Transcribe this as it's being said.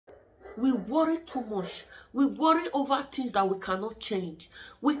We worry too much. We worry over things that we cannot change.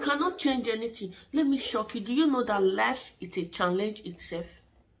 We cannot change anything. Let me shock you. Do you know that life is a challenge itself?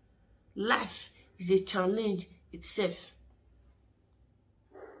 Life is a challenge itself.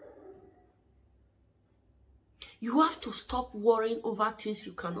 You have to stop worrying over things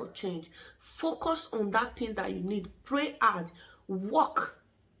you cannot change. Focus on that thing that you need. Pray hard. Work.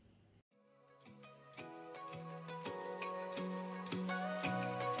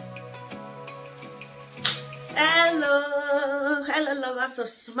 Hello lovers of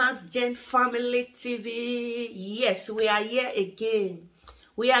Smartjane Family TV. Yes, we are here again.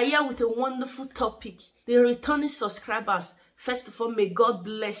 We are here with a wonderful topic. The returning subscribers, first of all, may God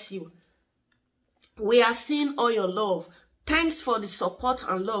bless you. We are seeing all your love. Thanks for the support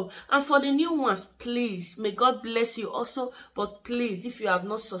and love. And for the new ones, please, may God bless you also. But please, if you have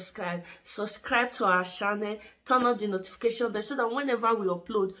not subscribed, subscribe to our channel. Turn on the notification bell so that whenever we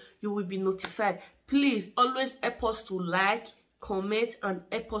upload, you will be notified. Please, always help us to like, comment, and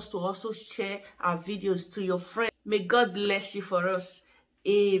help us to also share our videos to your friends. May God bless you for us.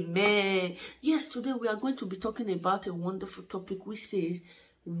 Amen. Yes, today we are going to be talking about a wonderful topic which says,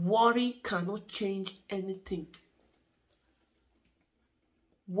 worry cannot change anything.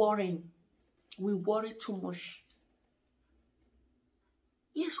 Worrying. We worry too much.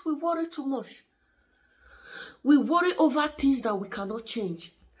 Yes, we worry too much. We worry over things that we cannot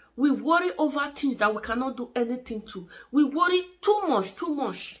change. We worry over things that we cannot do anything to. We worry too much, too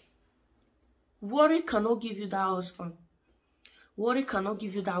much. Worry cannot give you that husband. Worry cannot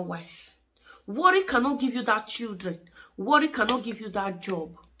give you that wife. Worry cannot give you that children. Worry cannot give you that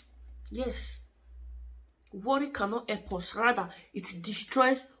job. Yes. Worry cannot help us. Rather, it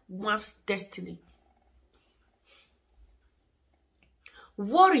destroys one's destiny.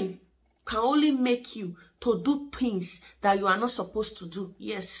 Worry can only make you to do things that you are not supposed to do.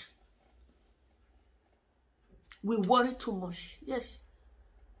 Yes. We worry too much. Yes.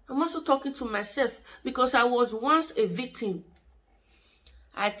 I'm also talking to myself because I was once a victim.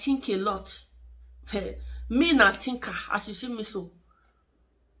 I think a lot. Me not thinker, as you see me so.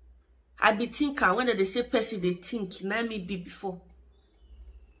 I be thinker when they say person they think, now me be before.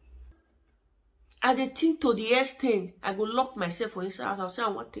 I dey think to the extent I go lock myself for inside. I'll say I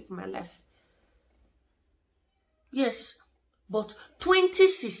want to take my life. Yes, but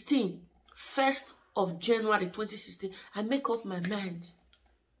 2016, 1st of January 2016, I make up my mind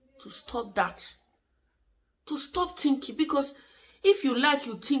to stop that. To stop thinking, because if you like,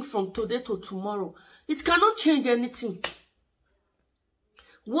 you think from today to tomorrow. It cannot change anything.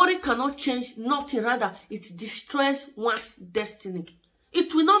 Worry cannot change nothing. Rather, it destroys one's destiny.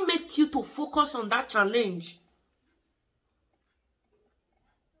 It will not make you to focus on that challenge.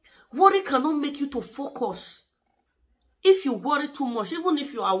 Worry cannot make you to focus. If you worry too much, even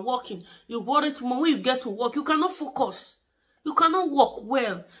if you are working, you worry too much. When you get to work, you cannot focus. You cannot work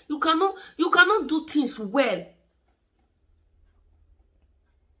well. You cannot do things well.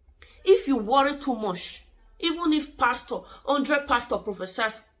 If you worry too much, even if 100 pastor prophesy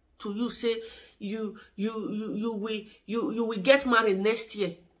to you, say you will get married next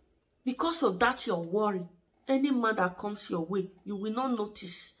year, because of that your worry, any man that comes your way, you will not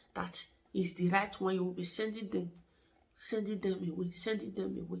notice that is the right one. You will be sending them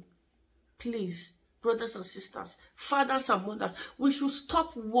away. Please, brothers and sisters, fathers and mothers, we should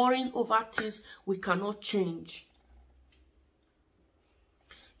stop worrying over things we cannot change.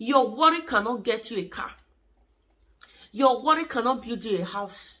 Your worry cannot get you a car. Your worry cannot build you a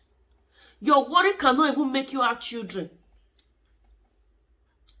house. Your worry cannot even make you have children.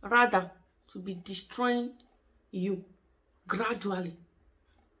 Rather, to be destroying you gradually.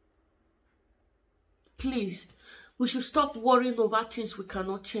 Please, we should stop worrying over things we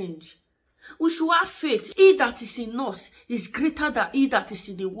cannot change. We should have faith. He that is in us is greater than he that is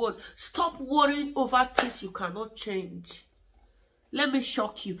in the world. Stop worrying over things you cannot change. Let me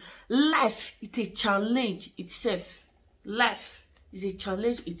shock you. Life is a challenge itself. Life is a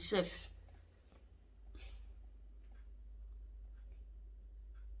challenge itself.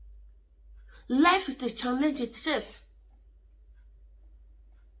 Life is a challenge itself.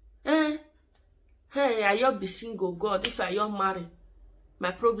 Hey, I you be single, God. If I you marry,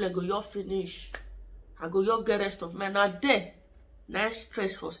 my problem go you finish. I go you get rest of man. Now there, nice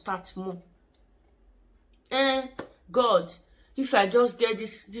stress for start more. God, if I just get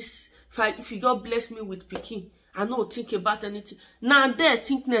this, if you just bless me with pikin, I no think about anything. Now there,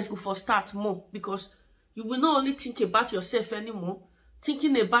 thinkness go for start more, because you will not only think about yourself anymore.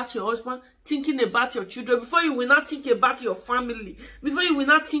 Thinking about your husband, thinking about your children. Before you will not think about your family. Before you will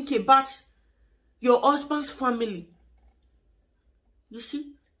not think about your husband's family. You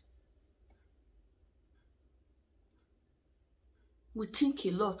see? We think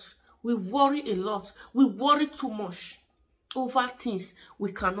a lot. We worry a lot. We worry too much over things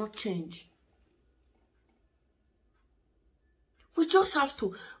we cannot change. We just have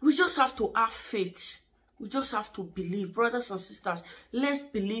to have faith. We just have to believe. Brothers and sisters, let's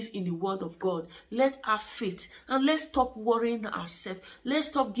believe in the word of God. Let's have faith. And let's stop worrying ourselves. Let's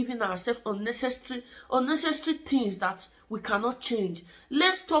stop giving ourselves unnecessary things that we cannot change.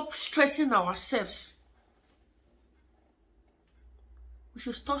 Let's stop stressing ourselves. We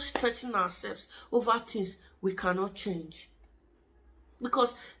should stop stressing ourselves over things we cannot change.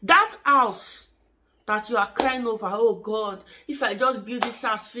 Because that house that you are crying over, oh God, if I just build this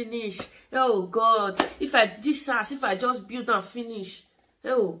house finish, oh God, if I just build and finish,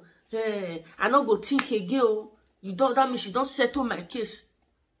 oh, I not go think again, oh, that means you don't settle my case.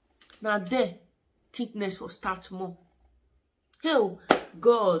 Now there, thinkness will start more. Oh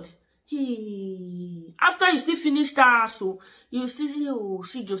God, after you still finish that house, you still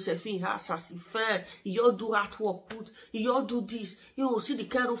see Josephine house as if he all do artwork, he all do this, you see the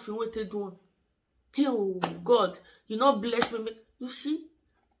kind of thing what they do. Oh God, you not bless me. You see?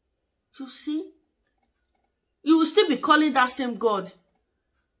 You will still be calling that same God.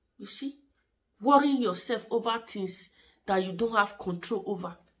 You see? Worrying yourself over things that you don't have control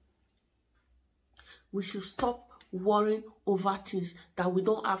over. We should stop worrying over things that we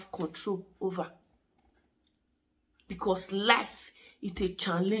don't have control over. Because life is a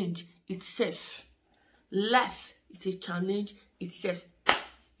challenge itself. Life is a challenge itself.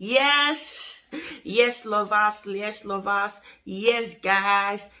 Yes. Yes, lovers. Yes, lovers. Yes,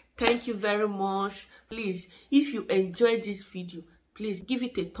 guys. Thank you very much. Please, if you enjoyed this video, please give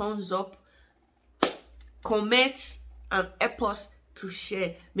it a thumbs up, comment, and help us to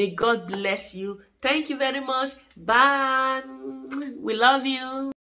share. May God bless you. Thank you very much. Bye. We love you.